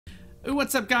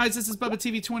What's up, guys? This is Bubba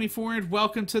TV 24 and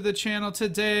welcome to the channel.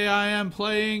 Today I am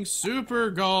playing Super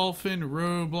Golf in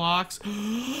Roblox.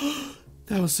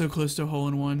 That was so close to a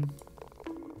hole-in-one.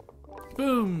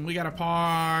 Boom, we got a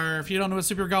par. If you don't know what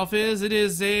Super Golf is, it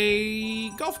is a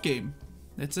golf game.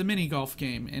 It's a mini golf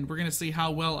game, and we're gonna see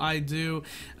how well I do.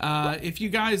 If you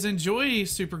guys enjoy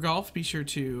Super Golf, be sure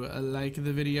to like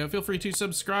the video. Feel free to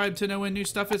subscribe to know when new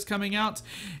stuff is coming out.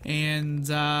 And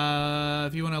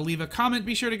if you want to leave a comment,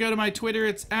 be sure to go to my Twitter.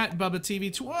 It's at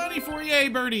BubbaTV24. Yay,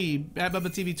 birdie! At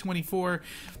BubbaTV24.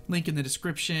 Link in the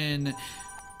description.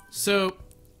 So,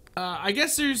 I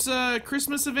guess there's a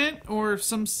Christmas event or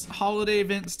some holiday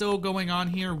event still going on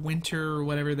here, winter or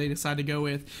whatever they decide to go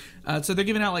with. So they're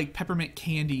giving out like peppermint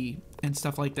candy and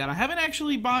stuff like that. I haven't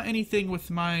actually bought anything with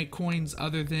my coins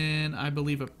other than, I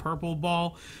believe, a purple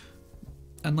ball.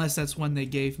 Unless that's one they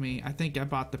gave me. I think I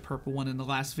bought the purple one in the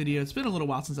last video. It's been a little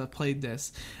while since I've played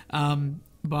this.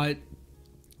 But,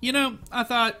 you know, I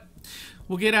thought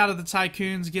we'll get out of the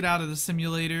tycoons, get out of the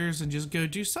simulators, and just go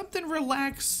do something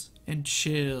relax and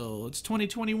chill. It's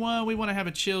 2021. We want to have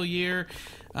a chill year,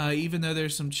 even though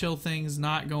there's some chill things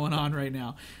not going on right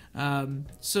now.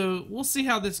 So we'll see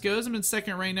how this goes. I'm in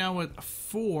second right now with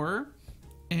 4,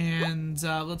 and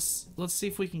let's see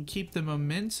if we can keep the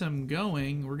momentum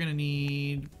going. We're gonna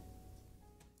need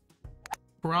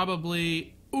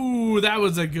probably. Ooh, that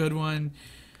was a good one.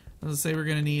 Let's say we're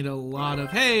gonna need a lot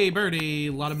of birdie,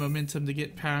 a lot of momentum to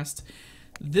get past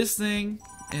this thing,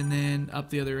 and then up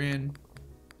the other end.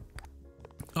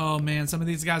 Oh man, some of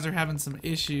these guys are having some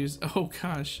issues. Oh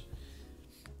gosh.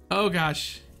 Oh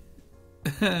gosh.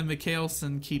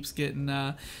 Mikkelsen keeps getting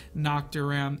knocked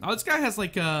around. Oh, this guy has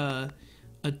like a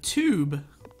tube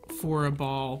for a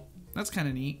ball. That's kind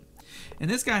of neat.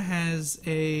 And this guy has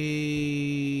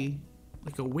a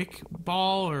wick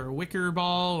ball or a wicker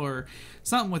ball or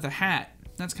something with a hat.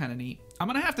 That's kind of neat. I'm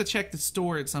gonna have to check the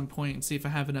store at some point and see if I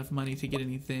have enough money to get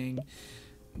anything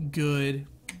good.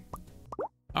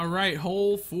 All right,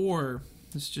 hole 4.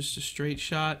 This is just a straight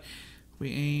shot.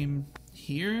 We aim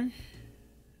here.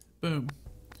 Boom.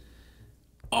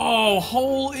 Oh,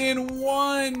 hole in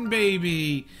 1,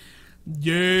 baby.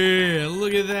 Yeah,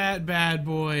 look at that bad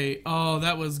boy. Oh,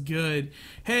 that was good.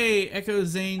 Hey, Echo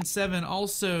Zane 7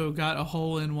 also got a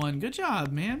hole in 1. Good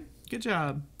job, man. Good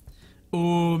job.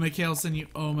 Oh, Mikkelsen, you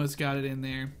almost got it in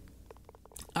there.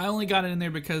 I only got it in there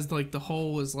because like the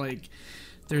hole was like,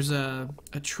 there's a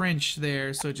trench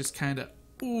there, so it just kind of,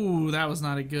 ooh, that was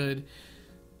not a good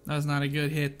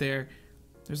hit there.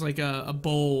 There's like a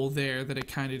bowl there that it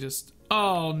kind of just,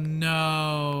 oh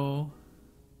no.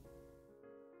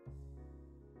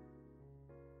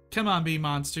 Come on, Bee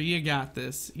Monster, you got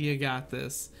this. You got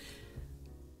this.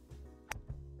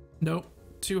 Nope,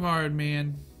 too hard,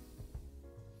 man.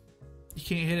 You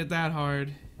can't hit it that hard.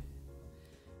 A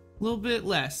little bit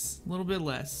less, a little bit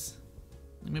less.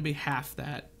 Maybe half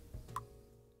that.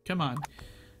 Come on.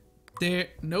 There.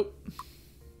 Nope.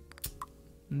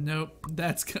 Nope.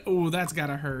 That's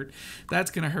gotta hurt. That's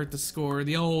gonna hurt the score.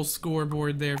 The old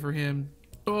scoreboard there for him.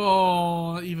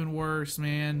 Oh, even worse,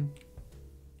 man.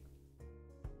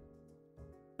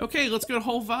 Okay, let's go to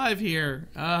hole 5 here.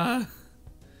 Oh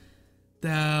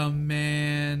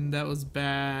man, that was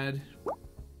bad.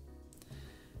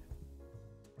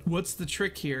 What's the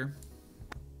trick here?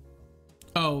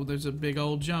 Oh, there's a big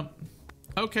old jump.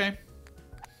 Okay.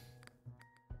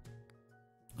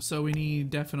 So we need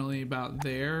definitely about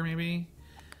there, maybe.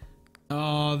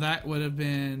 Oh, that would have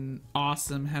been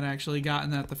awesome had I actually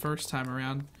gotten that the first time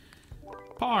around.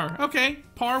 Par. Okay,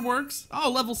 par works.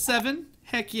 Oh, level 7.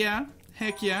 Heck yeah.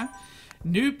 Heck yeah.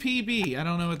 New PB. I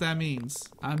don't know what that means.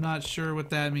 I'm not sure what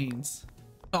that means.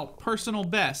 Oh, personal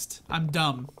best. I'm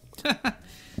dumb.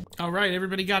 Alright,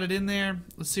 everybody got it in there.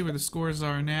 Let's see where the scores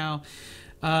are now.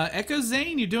 Echo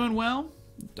Zane, you doing well?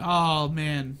 Oh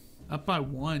man, up by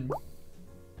 1.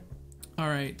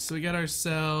 Alright, so we got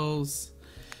ourselves,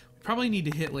 we probably need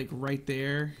to hit like right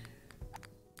there.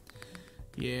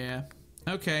 Yeah.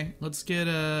 Okay, let's get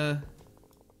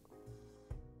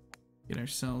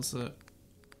ourselves a,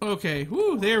 okay,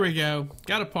 whoo, there we go.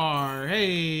 Got a par.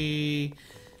 Hey.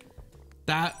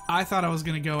 That, I thought I was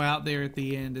gonna go out there at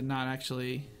the end and not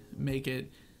actually make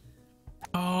it.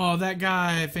 Oh, that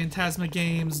guy, Phantasma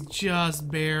Games, just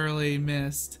barely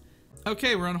missed.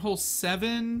 Okay, we're on hole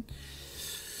 7.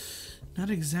 Not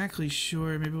exactly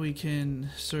sure. Maybe we can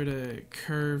sort of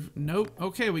curve. Nope.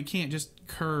 Okay, we can't just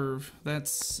curve. That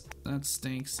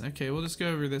stinks. Okay, we'll just go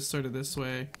over this sort of this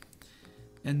way.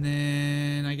 And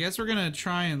then I guess we're gonna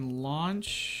try and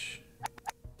launch.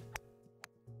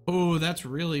 Oh, that's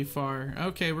really far.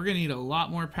 Okay, we're gonna need a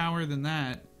lot more power than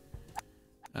that.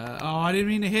 Oh, I didn't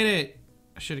mean to hit it.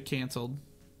 I should have canceled.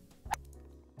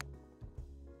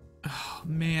 Oh,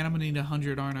 man, I'm gonna need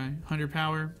 100, aren't I? 100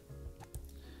 power.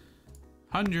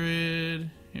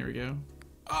 100. Here we go.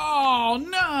 Oh,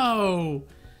 no!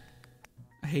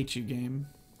 I hate you, game.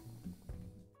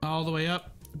 All the way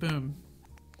up. Boom.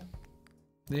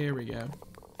 There we go.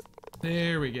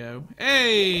 There we go.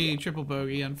 Hey! Triple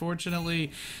bogey.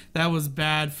 Unfortunately, that was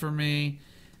bad for me.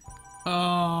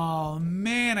 Oh,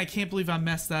 man. I can't believe I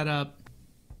messed that up.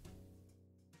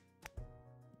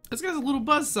 This guy's a little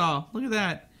buzzsaw. Look at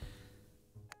that.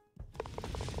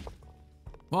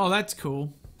 Well, that's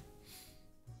cool.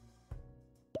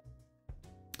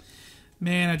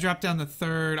 Man, I dropped down to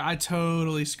third. I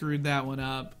totally screwed that one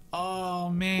up. Oh,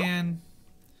 man.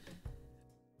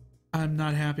 I'm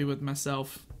not happy with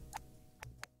myself.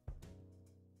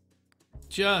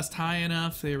 Just high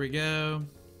enough. There we go.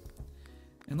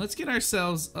 And let's get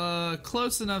ourselves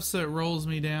close enough so it rolls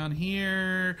me down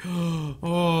here.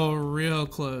 Oh, real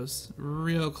close.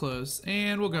 Real close.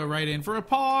 And we'll go right in for a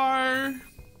par.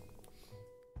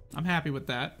 I'm happy with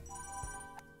that.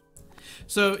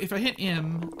 So if I hit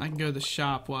M, I can go to the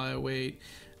shop while I wait.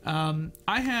 I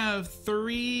have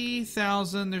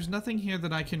 3,000. There's nothing here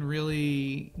that I can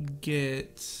really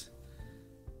get.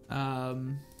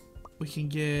 We can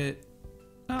get...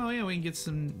 Oh yeah, we can get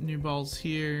some new balls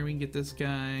here. We can get this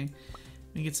guy.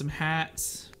 We can get some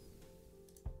hats.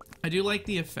 I do like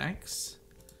the effects.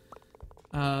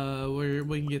 We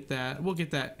can get that. We'll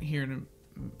get that here in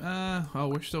a... oh,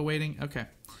 we're still waiting? Okay.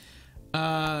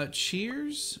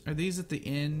 Cheers? Are these at the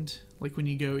end? Like when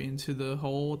you go into the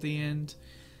hole at the end?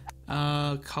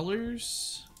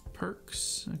 Colors?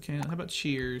 Perks? Okay, how about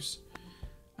cheers?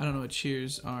 I don't know what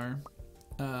cheers are.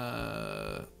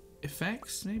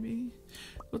 Effects, maybe?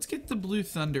 Let's get the blue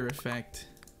thunder effect.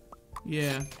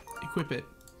 Yeah, equip it.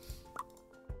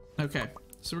 Okay,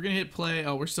 so we're gonna hit play.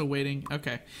 Oh, we're still waiting.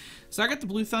 Okay, so I got the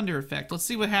blue thunder effect. Let's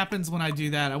see what happens when I do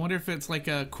that. I wonder if it's like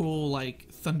a cool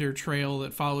like thunder trail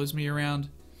that follows me around.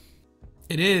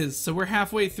 It is, so we're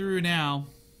halfway through now.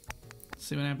 Let's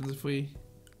see what happens if we...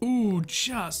 Ooh,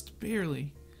 just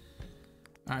barely.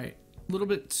 Alright, a little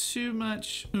bit too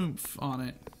much oomph on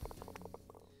it.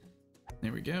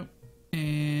 There we go.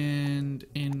 And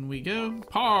in we go.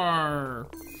 Par!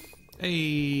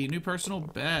 Hey, new personal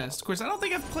best. Of course, I don't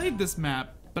think I've played this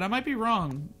map, but I might be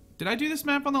wrong. Did I do this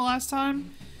map on the last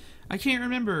time? I can't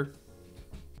remember.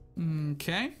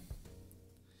 Okay.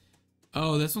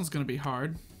 Oh, this one's gonna be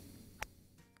hard.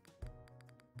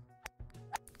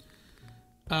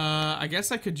 I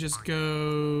guess I could just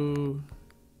go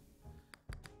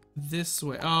this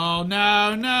way. Oh,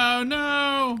 no, no,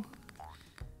 no!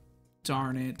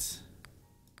 Darn it.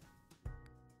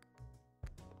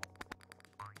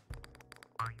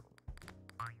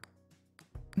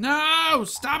 No!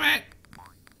 Stop it!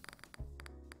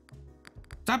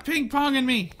 Stop ping-ponging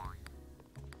me!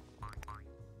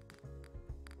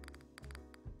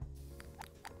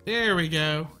 There we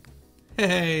go.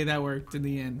 Hey, that worked in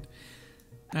the end.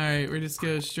 Alright, we're just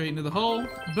go straight into the hole.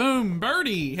 Boom!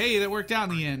 Birdie! Hey, that worked out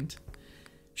in the end.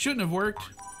 Shouldn't have worked,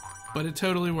 but it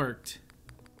totally worked.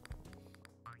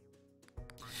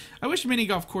 I wish mini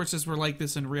golf courses were like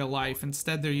this in real life.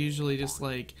 Instead, they're usually just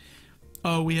like,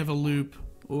 oh, we have a loop,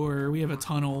 or we have a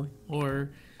tunnel,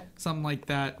 or something like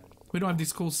that. We don't have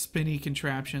these cool spinny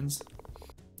contraptions.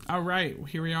 Alright,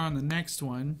 here we are on the next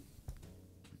one.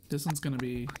 This one's gonna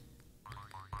be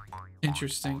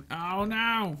interesting. Oh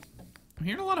no! I'm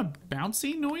hearing a lot of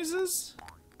bouncy noises.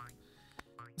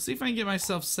 Let's see if I can get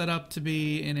myself set up to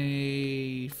be in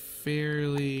a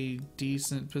fairly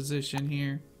decent position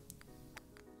here.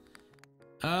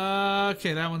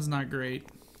 Okay, that one's not great.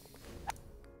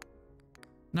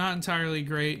 Not entirely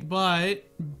great, but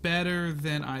better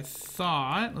than I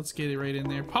thought. Let's get it right in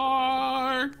there.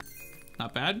 Par!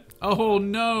 Not bad. Oh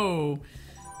no!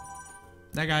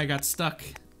 That guy got stuck.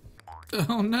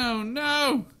 Oh no,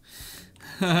 no!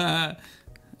 Alright,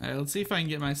 let's see if I can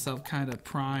get myself kind of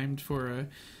primed for a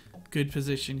good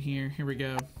position here. Here we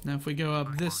go. Now if we go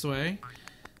up this way,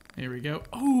 there we go.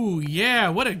 Oh yeah,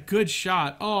 what a good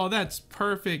shot. Oh, that's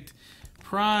perfect.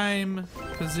 Prime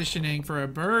positioning for a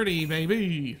birdie,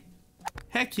 baby.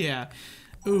 Heck yeah.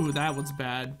 Ooh, that was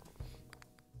bad.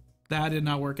 That did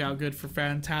not work out good for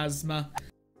Phantasma.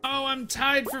 Oh, I'm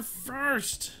tied for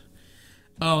first.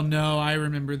 Oh no, I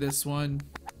remember this one.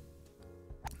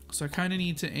 So I kind of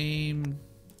need to aim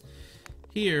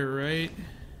here, right?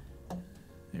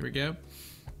 There we go.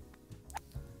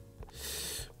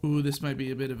 Ooh, this might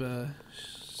be a bit of a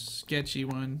sketchy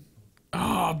one.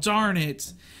 Oh, darn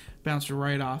it. Bounced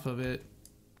right off of it.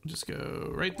 Just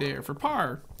go right there for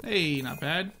par. Hey, not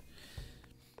bad.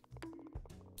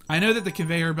 I know that the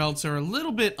conveyor belts are a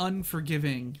little bit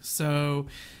unforgiving, so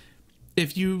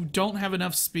if you don't have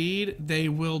enough speed, they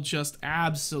will just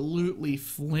absolutely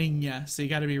fling you. So you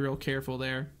got to be real careful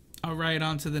there. All right,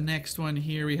 on to the next one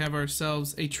here. We have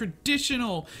ourselves a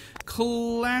traditional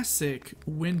classic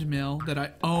windmill that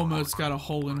I almost got a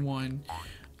hole in one.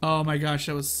 Oh my gosh,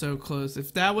 that was so close.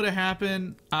 If that would have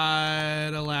happened, I'd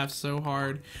have laughed so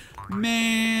hard.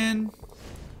 Man.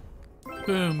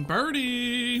 Boom,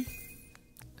 birdie.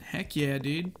 Heck yeah,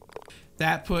 dude.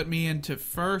 That put me into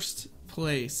first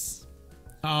place.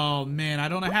 Oh man, I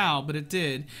don't know how, but it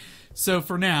did. So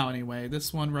for now, anyway,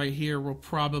 this one right here will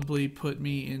probably put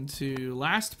me into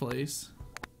last place.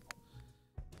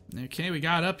 Okay, we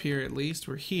got up here at least.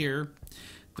 We're here.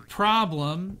 The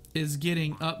problem is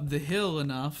getting up the hill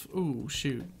enough. Ooh,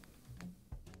 shoot.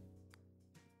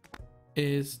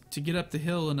 Is to get up the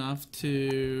hill enough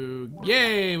to...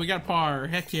 Yay, we got par.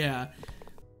 Heck yeah.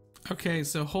 Okay,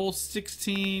 so hole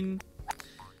 16.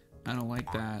 I don't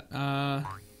like that.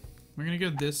 We're gonna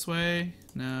go this way.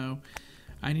 No.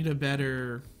 I need a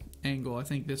better angle. I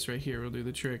think this right here will do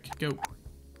the trick. Go.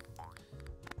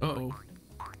 Uh-oh.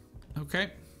 Okay.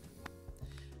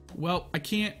 Well, I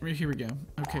can't... Here we go.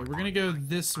 Okay, we're gonna go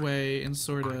this way and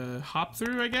sort of hop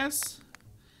through, I guess.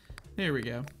 There we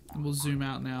go. We'll zoom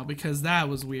out now because that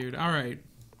was weird. All right.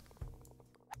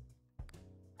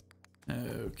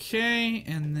 Okay,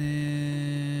 and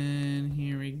then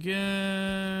here we go.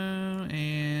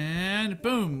 And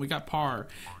boom, we got par.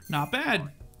 Not bad.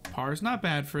 Par's not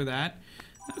bad for that.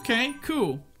 Okay,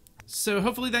 cool. So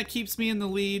hopefully that keeps me in the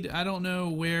lead. I don't know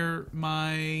where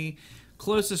my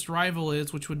closest rival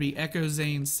is, which would be Echo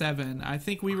Zane 7. I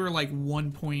think we were like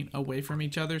 1 point away from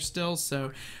each other still,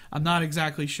 so I'm not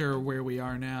exactly sure where we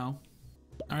are now.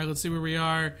 All right, let's see where we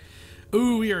are.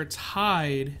 Ooh, we are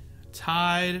tied.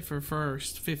 Tied for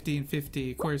first, 50 and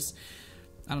 50. Of course,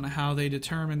 I don't know how they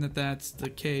determine that that's the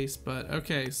case, but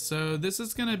okay. So this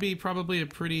is gonna be probably a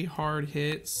pretty hard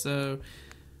hit. So,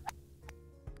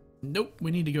 nope,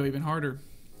 we need to go even harder.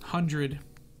 100.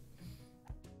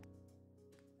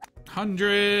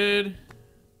 100.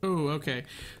 Oh, okay.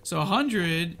 So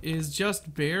 100 is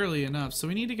just barely enough. So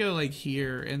we need to go like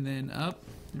here and then up.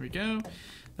 There we go.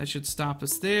 That should stop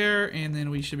us there, and then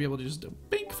we should be able to just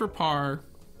bink for par.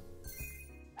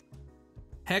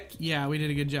 Heck yeah, we did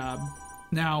a good job.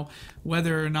 Now,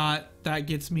 whether or not that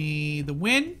gets me the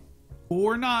win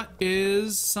or not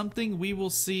is something we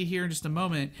will see here in just a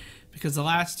moment, because the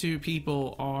last two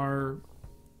people are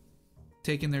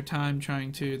taking their time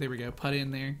trying to, there we go, putt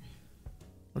in there.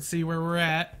 Let's see where we're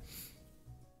at.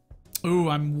 Ooh,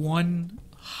 I'm one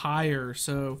higher,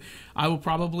 so I will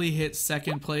probably hit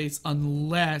second place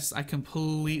unless I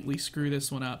completely screw this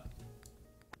one up.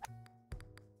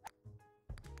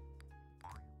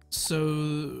 So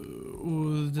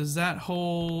ooh, does that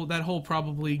hole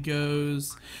probably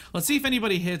goes, let's see if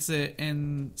anybody hits it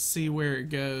and see where it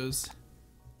goes.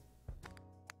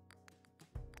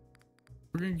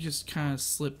 We're gonna just kind of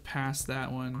slip past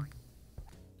that one,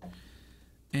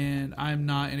 and I'm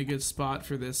not in a good spot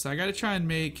for this, so I gotta try and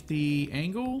make the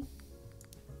angle.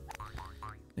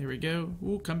 There we go.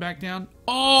 Ooh, come back down.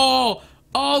 Oh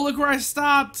look where I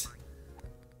stopped.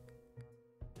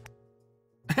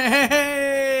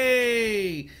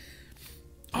 Hey!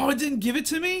 Oh, it didn't give it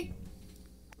to me?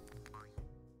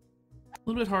 A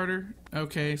little bit harder.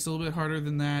 Okay, it's a little bit harder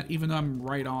than that, even though I'm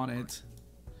right on it.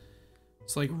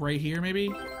 It's like right here,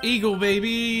 maybe? Eagle,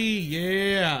 baby!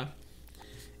 Yeah!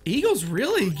 Eagle's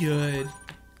really good.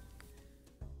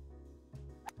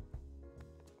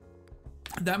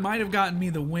 That might have gotten me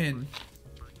the win,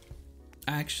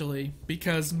 actually,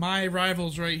 because my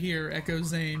rival's right here, Echo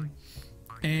Zane.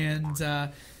 And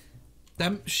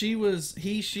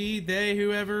they,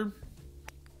 whoever,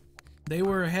 they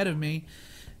were ahead of me,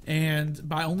 and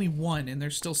by only one, and they're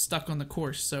still stuck on the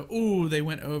course. So, ooh, they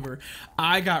went over.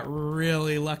 I got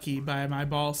really lucky by my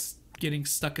ball getting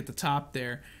stuck at the top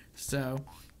there. So,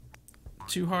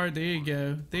 too hard. There you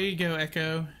go. There you go,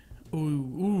 Echo.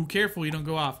 Ooh, careful, you don't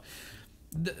go off.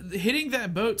 Hitting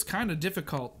that boat's kind of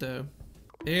difficult, though.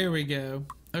 There we go.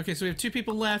 Okay, so we have 2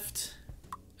 people left.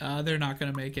 They're not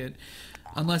gonna make it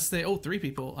unless they, oh, 3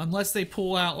 people, unless they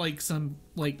pull out like some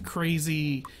like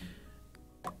crazy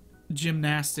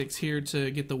gymnastics here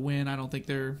to get the win. I don't think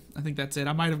I think that's it.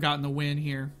 I might have gotten the win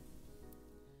here.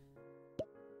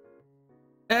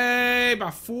 Hey, by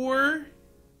 4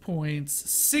 points,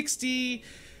 60.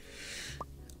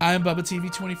 I am Bubba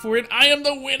TV 24 and I am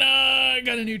the winner. I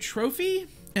got a new trophy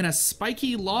and a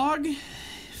spiky log,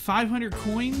 500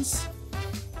 coins.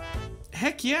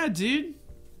 Heck yeah, dude.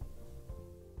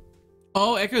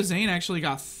 Oh, Echo Zane actually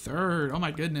got 3rd. Oh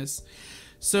my goodness.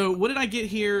 So what did I get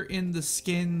here in the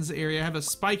skins area? I have a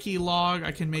spiky log.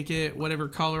 I can make it whatever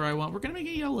color I want. We're gonna make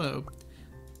it yellow.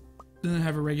 Then I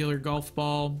have a regular golf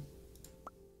ball.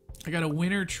 I got a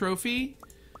winner trophy.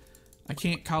 I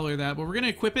can't color that, but we're gonna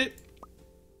equip it.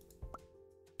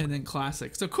 And then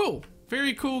classic. So cool.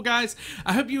 Very cool, guys.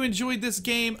 I hope you enjoyed this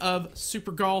game of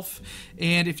Super Golf.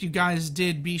 And if you guys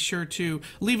did, be sure to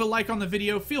leave a like on the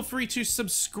video. Feel free to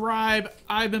subscribe.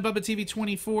 I've been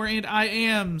BubbaTV24, and I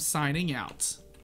am signing out.